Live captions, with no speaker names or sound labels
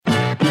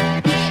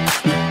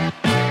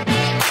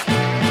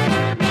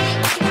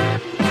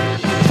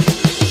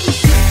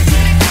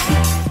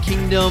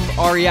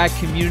REI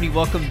community?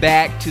 Welcome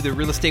back to the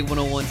Real Estate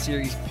 101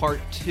 series, part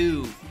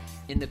 2.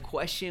 And the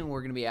question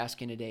we're going to be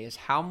asking today is,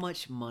 how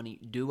much money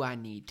do I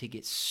need to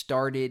get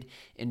started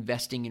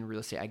investing in real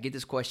estate? I get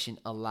this question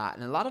a lot.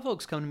 And a lot of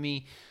folks come to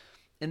me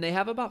and they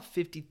have about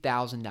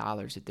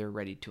 $50,000 that they're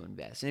ready to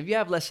invest. And if you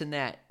have less than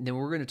that, then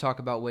we're going to talk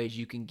about ways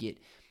you can get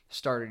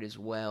started as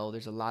well.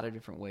 There's a lot of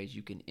different ways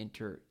you can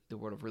enter the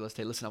world of real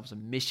estate. Listen, I was a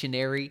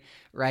missionary,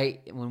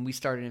 right? When we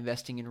started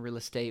investing in real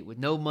estate with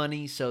no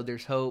money, so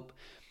there's hope.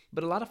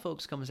 But a lot of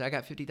folks come and say, I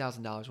got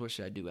 $50,000. What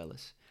should I do,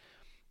 Ellis?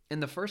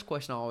 And the first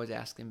question I always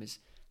ask them is,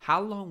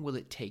 how long will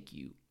it take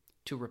you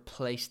to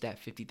replace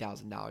that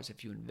 $50,000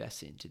 if you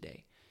invest in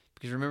today?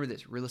 Because remember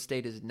this, real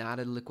estate is not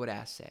a liquid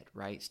asset,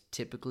 right? It's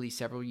typically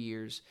several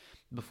years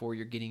before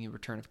you're getting a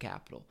return of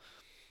capital.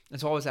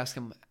 And so I always ask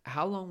them,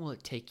 how long will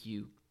it take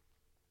you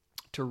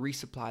to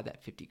resupply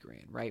that 50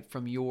 grand, right?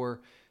 From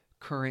your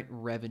current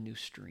revenue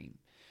stream.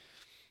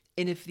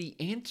 And if the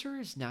answer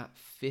is not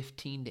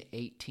 15 to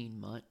 18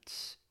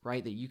 months,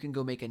 right, that you can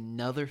go make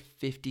another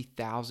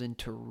 50,000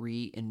 to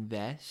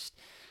reinvest,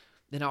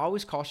 then I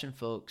always caution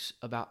folks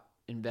about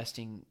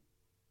investing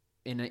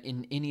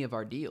in any of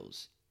our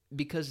deals,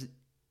 because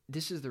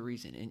this is the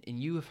reason. And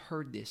you have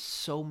heard this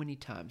so many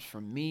times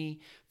from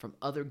me, from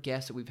other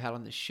guests that we've had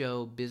on the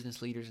show,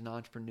 business leaders and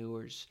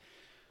entrepreneurs.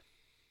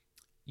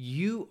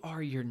 You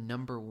are your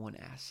number one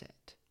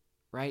asset,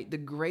 right? The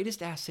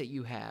greatest asset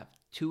you have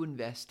to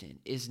invest in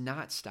is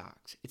not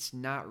stocks. It's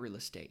not real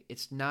estate.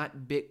 It's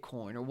not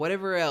Bitcoin or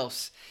whatever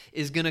else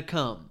is going to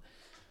come.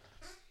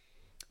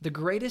 The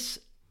greatest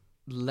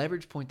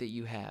leverage point that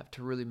you have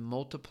to really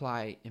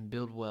multiply and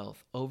build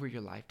wealth over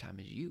your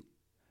lifetime is you,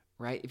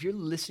 right? If you're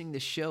listening to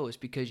this show, it's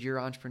because you're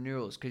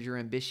entrepreneurial. It's because you're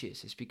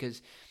ambitious. It's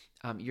because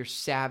you're a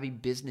savvy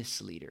business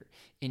leader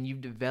and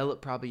you've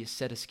developed probably a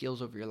set of skills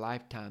over your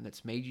lifetime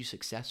that's made you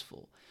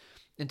successful.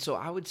 And so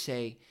I would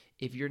say,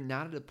 if you're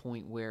not at a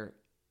point where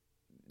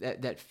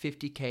that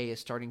 50K is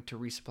starting to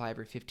resupply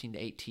every 15 to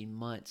 18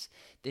 months,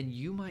 then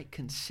you might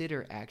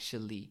consider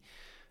actually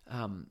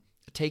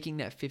taking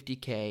that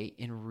 50K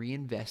and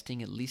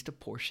reinvesting at least a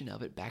portion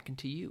of it back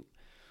into you.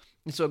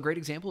 And so a great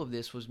example of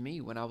this was me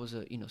when I was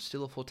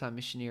still a full-time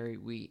missionary.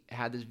 We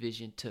had this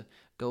vision to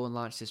go and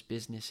launch this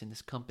business and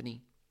this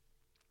company.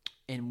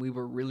 And we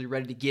were really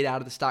ready to get out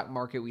of the stock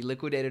market. We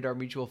liquidated our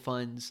mutual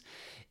funds.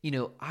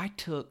 I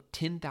took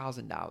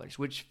 $10,000,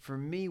 which for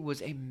me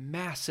was a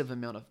massive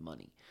amount of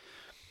money.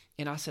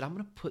 And I said, I'm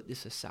going to put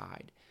this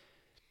aside.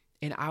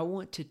 And I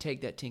want to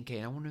take that 10K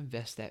and I want to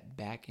invest that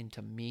back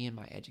into me and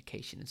my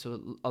education. And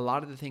so a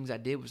lot of the things I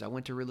did was I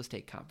went to real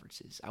estate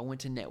conferences. I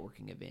went to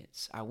networking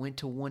events. I went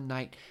to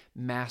one-night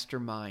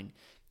mastermind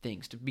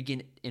things to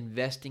begin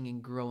investing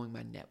and growing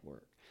my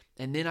network.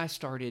 And then I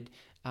started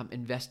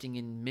investing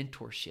in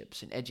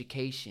mentorships and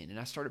education, and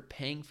I started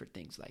paying for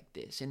things like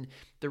this. And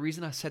the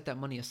reason I set that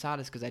money aside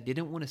is because I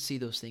didn't want to see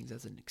those things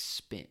as an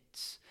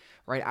expense,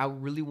 right? I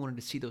really wanted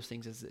to see those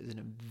things as an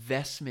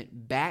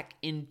investment back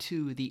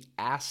into the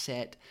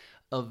asset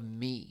of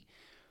me.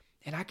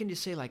 And I can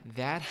just say, like,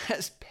 that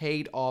has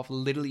paid off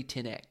literally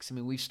 10x. I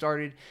mean, we've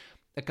started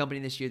a company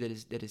this year that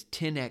is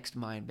 10x'd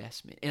my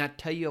investment. And I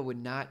tell you, I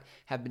would not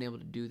have been able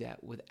to do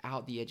that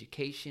without the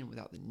education,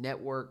 without the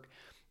network,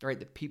 right?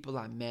 The people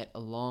I met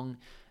along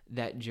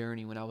that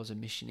journey when I was a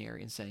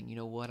missionary, and saying, you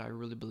know what, I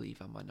really believe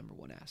I'm my number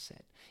one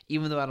asset.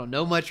 Even though I don't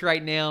know much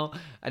right now,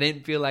 I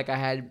didn't feel like I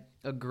had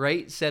a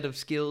great set of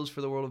skills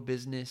for the world of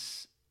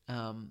business.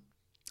 I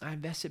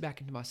invested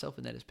back into myself,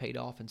 and that has paid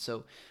off. And so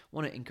I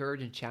want to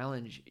encourage and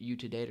challenge you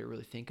today to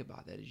really think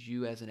about that as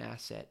you as an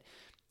asset.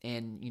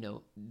 And,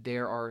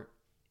 there are,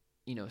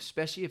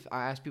 especially if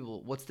I ask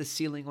people, what's the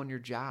ceiling on your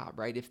job,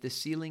 right? If the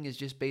ceiling is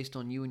just based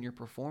on you and your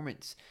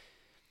performance,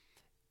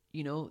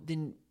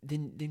 then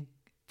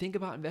think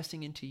about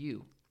investing into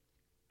you.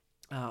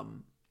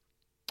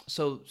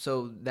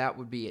 So that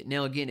would be it.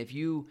 Now, again, if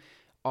you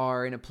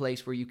are in a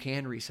place where you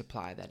can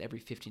resupply that every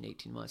 15,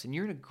 18 months, and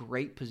you're in a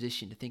great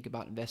position to think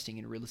about investing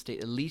in real estate,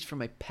 at least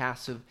from a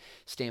passive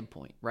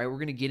standpoint, right? We're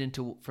going to get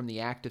into from the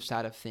active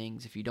side of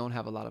things if you don't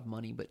have a lot of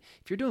money. But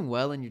if you're doing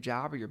well in your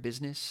job or your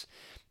business,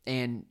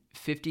 and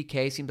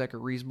 50K seems like a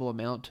reasonable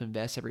amount to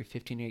invest every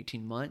 15 or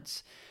 18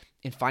 months,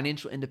 and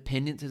financial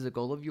independence is a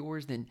goal of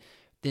yours, then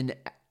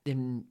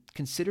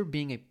consider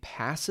being a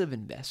passive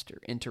investor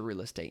into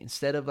real estate.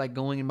 Instead of like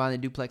going and buying a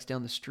duplex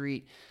down the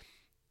street,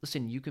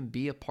 listen, you can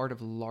be a part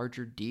of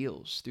larger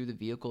deals through the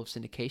vehicle of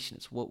syndication.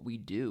 It's what we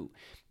do.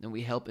 And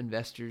we help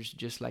investors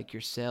just like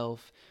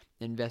yourself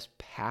invest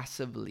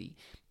passively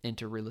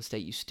into real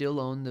estate. You still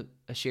own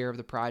a share of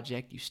the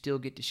project. You still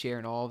get to share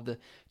in all of the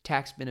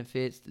tax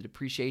benefits, the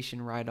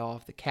depreciation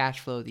write-off, the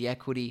cash flow, the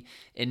equity,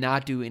 and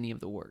not do any of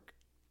the work.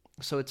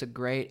 So it's a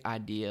great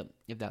idea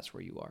if that's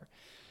where you are.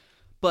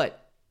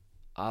 But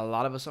a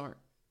lot of us aren't.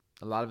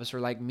 A lot of us are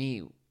like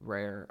me,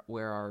 where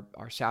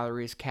our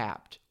salary is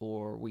capped,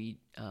 or we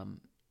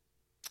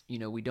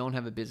don't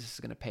have a business that's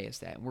going to pay us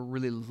that. And we're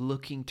really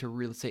looking to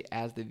real estate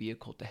as the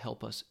vehicle to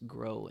help us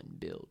grow and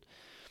build.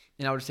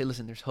 And I would say,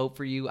 listen, there's hope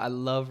for you. I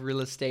love real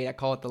estate. I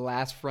call it the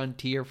last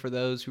frontier for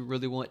those who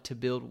really want to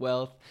build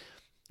wealth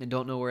and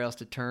don't know where else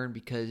to turn,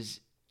 because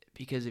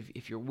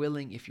if you're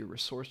willing, if you're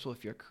resourceful,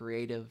 if you're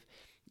creative,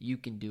 you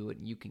can do it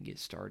and you can get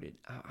started.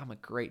 I'm a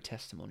great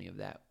testimony of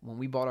that. When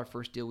we bought our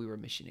first deal, we were a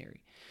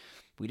missionary.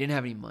 We didn't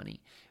have any money.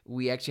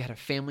 We actually had a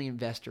family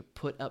investor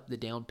put up the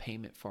down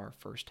payment for our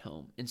first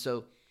home. And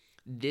so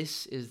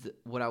this is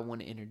what I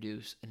want to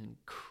introduce, an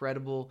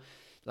incredible,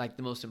 like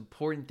the most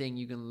important thing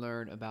you can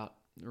learn about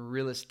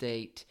real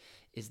estate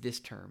is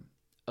this term,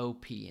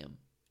 OPM,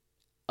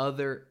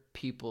 other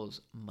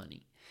people's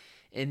money.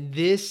 And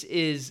this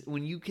is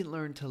when you can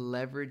learn to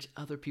leverage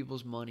other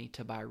people's money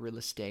to buy real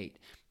estate,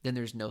 then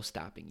there's no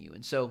stopping you.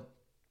 And so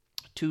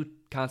 2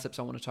 concepts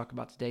I want to talk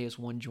about today is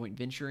 1, joint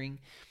venturing,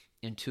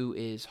 and 2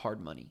 is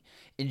hard money.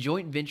 And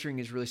joint venturing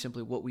is really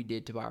simply what we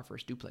did to buy our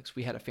first duplex.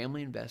 We had a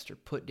family investor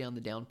put down the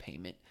down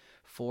payment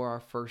for our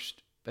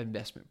first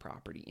investment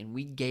property, and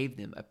we gave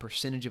them a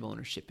percentage of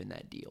ownership in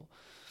that deal.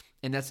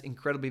 And that's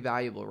incredibly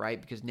valuable,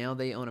 right? Because now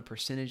they own a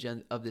percentage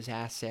of this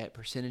asset,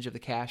 percentage of the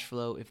cash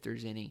flow, if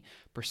there's any,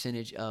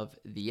 percentage of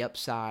the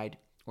upside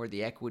or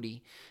the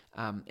equity.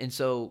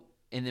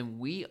 And then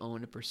we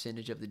own a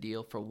percentage of the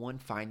deal for, 1,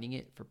 finding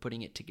it, for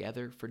putting it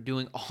together, for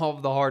doing all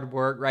of the hard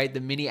work, right? The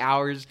many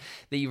hours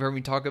that you've heard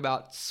me talk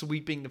about,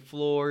 sweeping the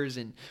floors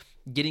and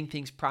getting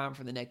things primed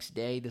for the next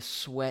day, the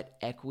sweat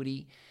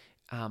equity,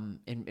 and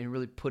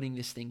really putting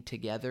this thing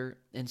together.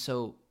 And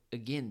so,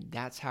 again,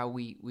 that's how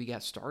we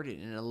got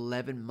started. In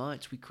 11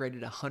 months, we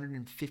created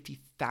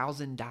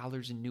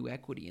 $150,000 in new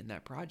equity in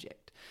that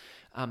project,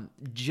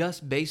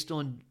 just based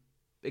on,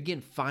 again,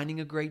 finding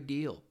a great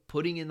deal,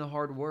 putting in the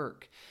hard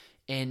work,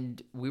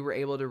 and we were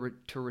able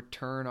to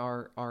return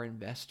our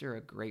investor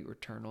a great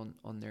return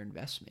on their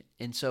investment.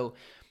 And so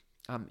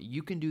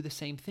you can do the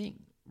same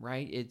thing,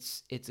 right?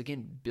 It's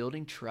again,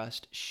 building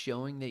trust,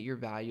 showing that you're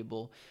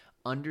valuable,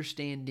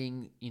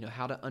 understanding,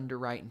 how to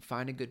underwrite and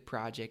find a good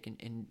project,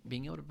 and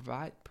being able to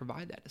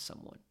provide that to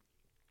someone.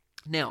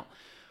 Now,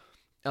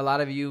 a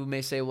lot of you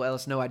may say, well,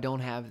 Ellis, no, I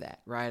don't have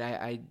that,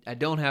 right? I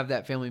don't have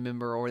that family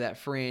member or that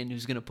friend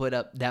who's going to put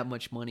up that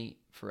much money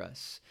for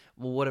us.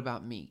 Well, what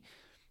about me?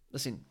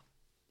 Listen,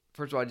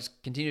 first of all, I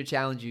just continue to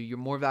challenge you. You're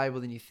more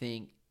valuable than you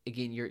think.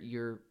 Again,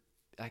 you're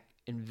like,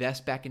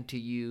 invest back into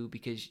you,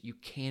 because you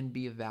can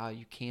be of value,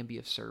 you can be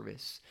of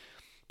service.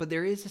 But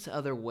there is this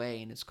other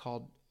way, and it's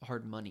called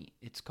hard money.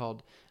 It's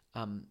called,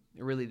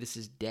 really, this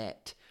is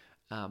debt.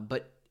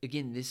 But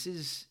again,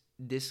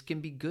 this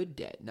can be good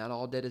debt. Not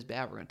all debt is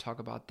bad. We're going to talk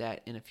about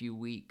that in a few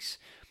weeks.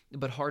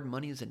 But hard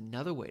money is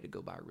another way to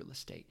go buy real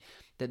estate.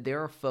 That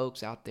there are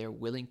folks out there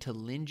willing to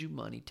lend you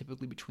money,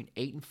 typically between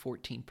 8 and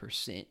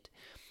 14%,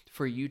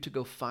 for you to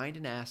go find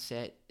an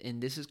asset. And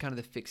this is kind of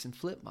the fix and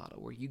flip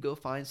model, where you go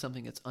find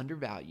something that's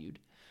undervalued,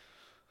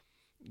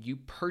 you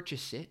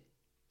purchase it,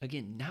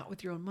 again, not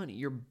with your own money.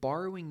 You're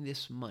borrowing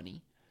this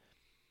money.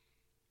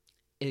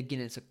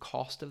 Again, it's a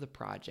cost of the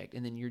project,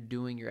 and then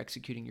you're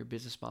executing your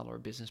business model or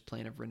business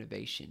plan of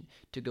renovation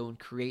to go and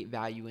create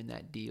value in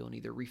that deal and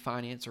either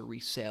refinance or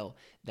resell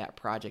that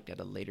project at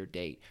a later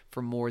date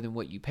for more than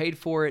what you paid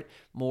for it,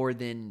 more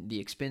than the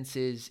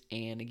expenses,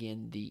 and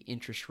again, the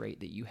interest rate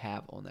that you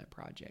have on that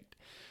project.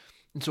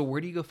 And so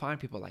where do you go find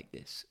people like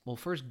this? Well,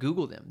 first,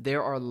 Google them.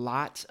 There are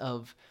lots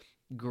of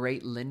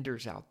great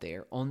lenders out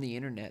there on the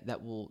internet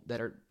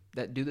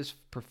that do this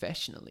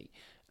professionally.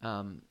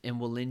 And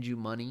will lend you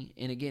money.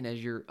 And again,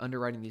 as you're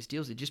underwriting these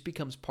deals, it just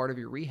becomes part of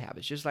your rehab.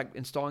 It's just like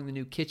installing the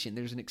new kitchen.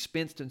 There's an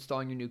expense to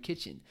installing your new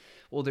kitchen.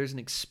 Well, there's an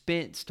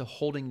expense to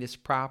holding this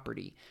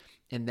property,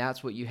 and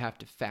that's what you have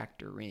to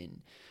factor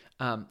in.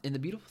 And the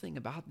beautiful thing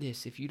about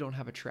this, if you don't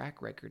have a track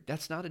record,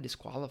 that's not a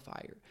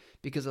disqualifier,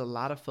 because a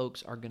lot of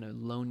folks are going to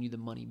loan you the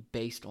money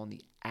based on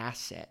the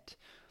asset,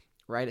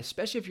 right?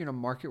 Especially if you're in a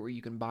market where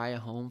you can buy a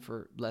home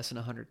for less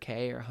than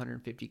 $100K or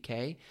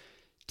 $150K.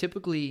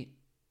 Typically,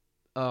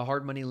 a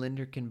hard money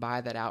lender can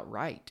buy that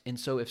outright. And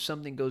so if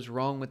something goes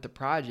wrong with the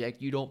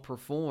project, you don't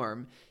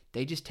perform,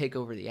 they just take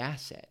over the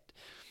asset.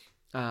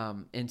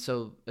 And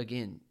so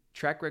again,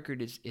 track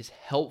record is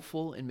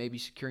helpful in maybe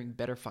securing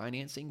better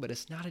financing, but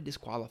it's not a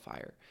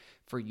disqualifier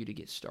for you to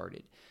get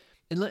started.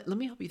 And let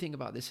me help you think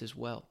about this as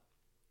well.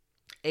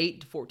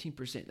 8 to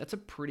 14%, that's a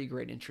pretty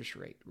great interest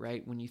rate,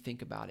 right? When you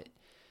think about it.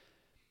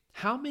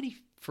 How many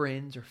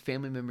friends or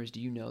family members do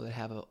you know that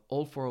have an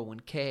old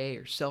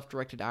 401k or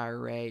self-directed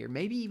IRA, or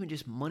maybe even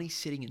just money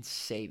sitting in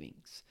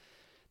savings,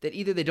 that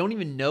either they don't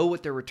even know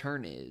what their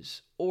return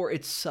is, or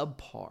it's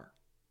subpar,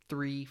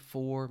 3,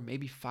 4,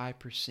 maybe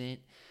 5%,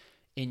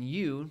 and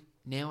you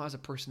now, as a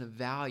person of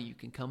value,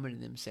 can come into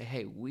them and say,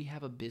 hey, we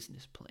have a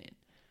business plan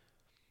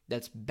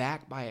that's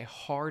backed by a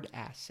hard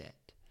asset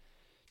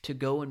to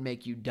go and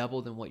make you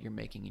double than what you're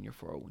making in your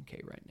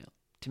 401k right now,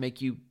 to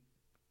make you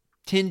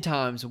 10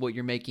 times what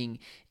you're making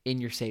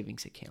in your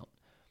savings account.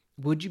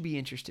 Would you be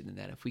interested in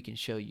that if we can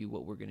show you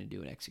what we're going to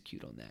do and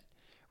execute on that?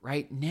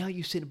 Right? Now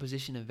you sit in a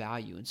position of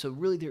value. And so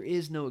really there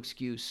is no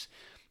excuse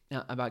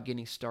about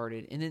getting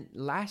started. And then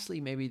lastly,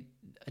 maybe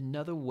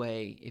another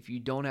way, if you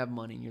don't have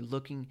money and you're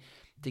looking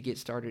to get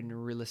started in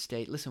real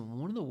estate, listen,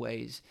 one of the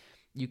ways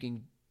you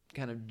can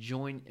kind of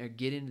join or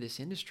get into this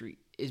industry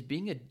is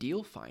being a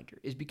deal finder,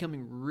 is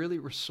becoming really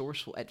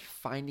resourceful at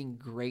finding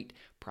great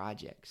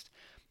projects.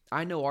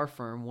 I know our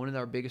firm, one of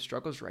our biggest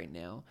struggles right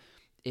now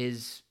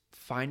is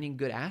finding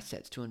good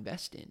assets to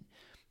invest in.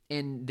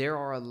 And there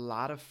are a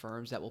lot of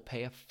firms that will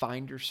pay a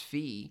finder's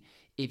fee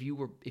if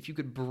you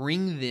could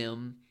bring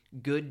them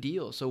good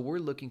deals. So we're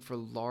looking for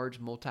large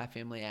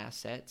multifamily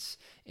assets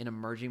in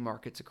emerging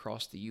markets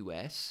across the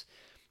U.S.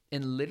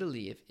 And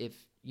literally, if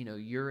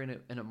you're in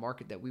a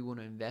market that we want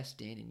to invest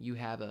in and you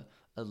have a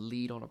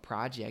lead on a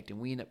project and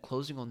we end up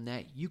closing on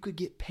that, you could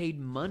get paid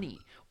money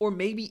or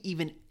maybe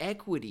even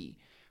equity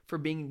for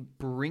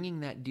bringing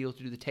that deal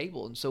to the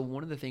table. And so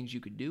one of the things you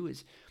could do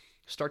is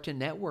start to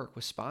network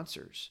with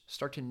sponsors,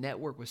 start to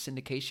network with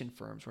syndication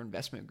firms or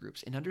investment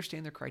groups and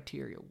understand their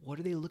criteria. What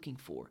are they looking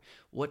for?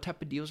 What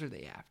type of deals are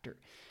they after?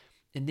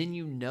 And then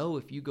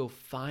if you go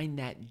find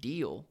that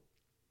deal,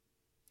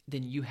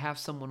 then you have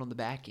someone on the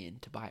back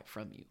end to buy it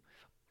from you,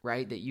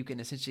 right? That you can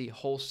essentially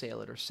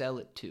wholesale it or sell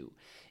it to.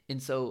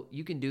 And so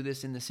you can do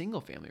this in the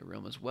single family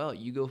realm as well.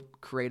 You go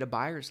create a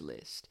buyer's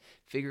list,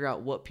 figure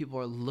out what people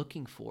are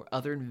looking for,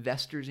 other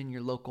investors in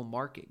your local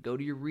market, go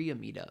to your RIA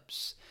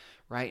meetups,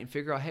 right? And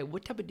figure out, hey,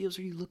 what type of deals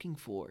are you looking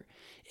for?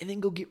 And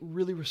then go get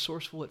really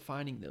resourceful at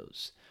finding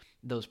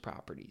those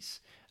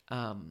properties.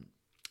 And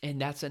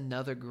that's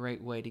another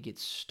great way to get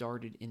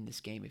started in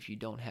this game if you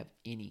don't have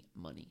any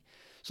money.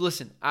 So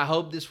listen, I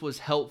hope this was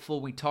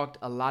helpful. We talked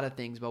a lot of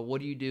things about what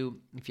do you do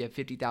if you have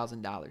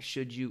 $50,000?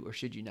 Should you or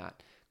should you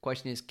not?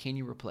 Question is, can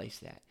you replace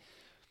that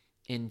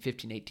in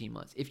 15, 18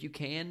 months? If you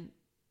can,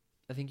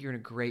 I think you're in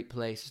a great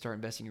place to start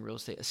investing in real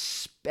estate,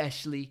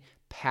 especially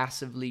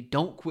passively.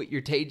 Don't quit your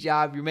day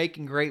job. You're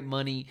making great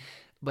money,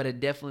 but it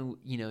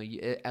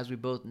definitely, as we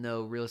both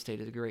know, real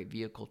estate is a great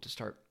vehicle to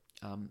start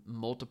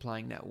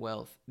multiplying that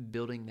wealth,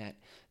 building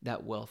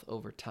that wealth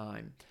over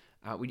time.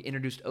 We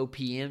introduced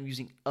OPM,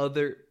 using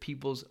other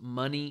people's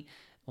money.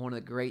 One of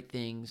the great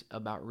things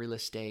about real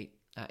estate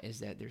is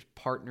that there's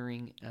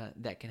partnering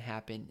that can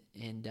happen,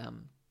 and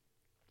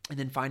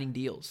then finding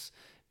deals,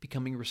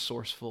 becoming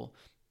resourceful,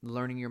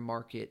 learning your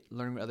market,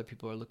 learning what other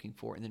people are looking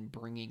for, and then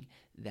bringing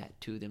that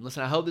to them.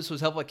 Listen, I hope this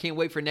was helpful. I can't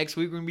wait for next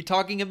week. We're going to be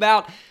talking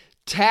about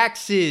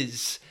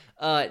taxes.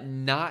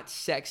 Not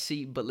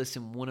sexy, but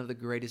listen, one of the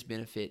greatest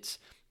benefits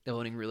of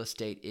owning real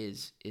estate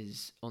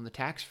is on the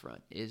tax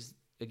front, is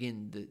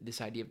again,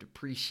 this idea of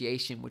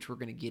depreciation, which we're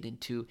going to get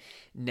into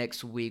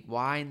next week.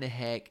 Why in the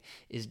heck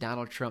is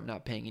Donald Trump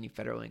not paying any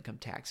federal income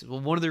taxes?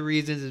 Well, one of the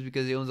reasons is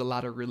because he owns a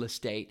lot of real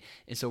estate.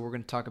 And so we're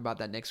going to talk about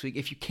that next week.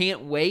 If you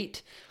can't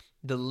wait,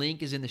 the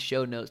link is in the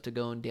show notes to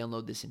go and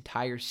download this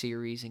entire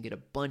series and get a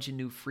bunch of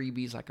new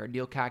freebies like our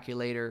deal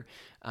calculator,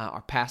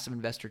 our passive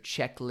investor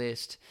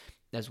checklist,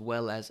 as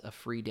well as a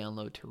free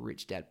download to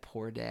Rich Dad,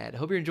 Poor Dad. I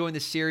hope you're enjoying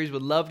this series.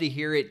 Would love to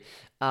hear it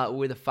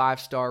with a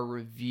 5-star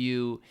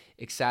review.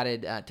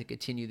 Excited to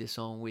continue this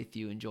on with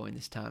you, enjoying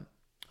this time.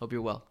 Hope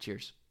you're well.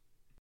 Cheers.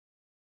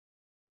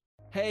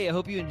 Hey, I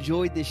hope you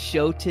enjoyed this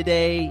show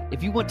today.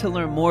 If you want to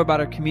learn more about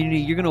our community,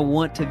 you're going to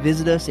want to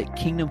visit us at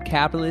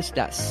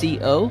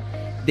kingdomcapitalist.co.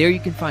 There you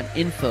can find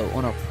info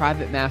on our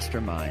private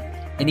mastermind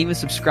and even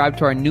subscribe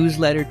to our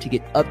newsletter to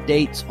get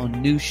updates on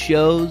new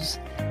shows.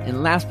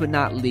 And last but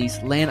not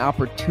least, land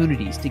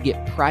opportunities to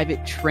get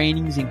private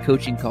trainings and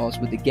coaching calls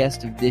with the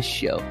guest of this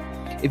show.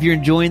 If you're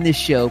enjoying this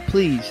show,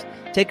 please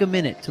take a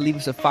minute to leave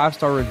us a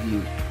 5-star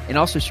review and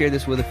also share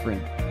this with a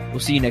friend. We'll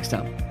see you next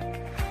time.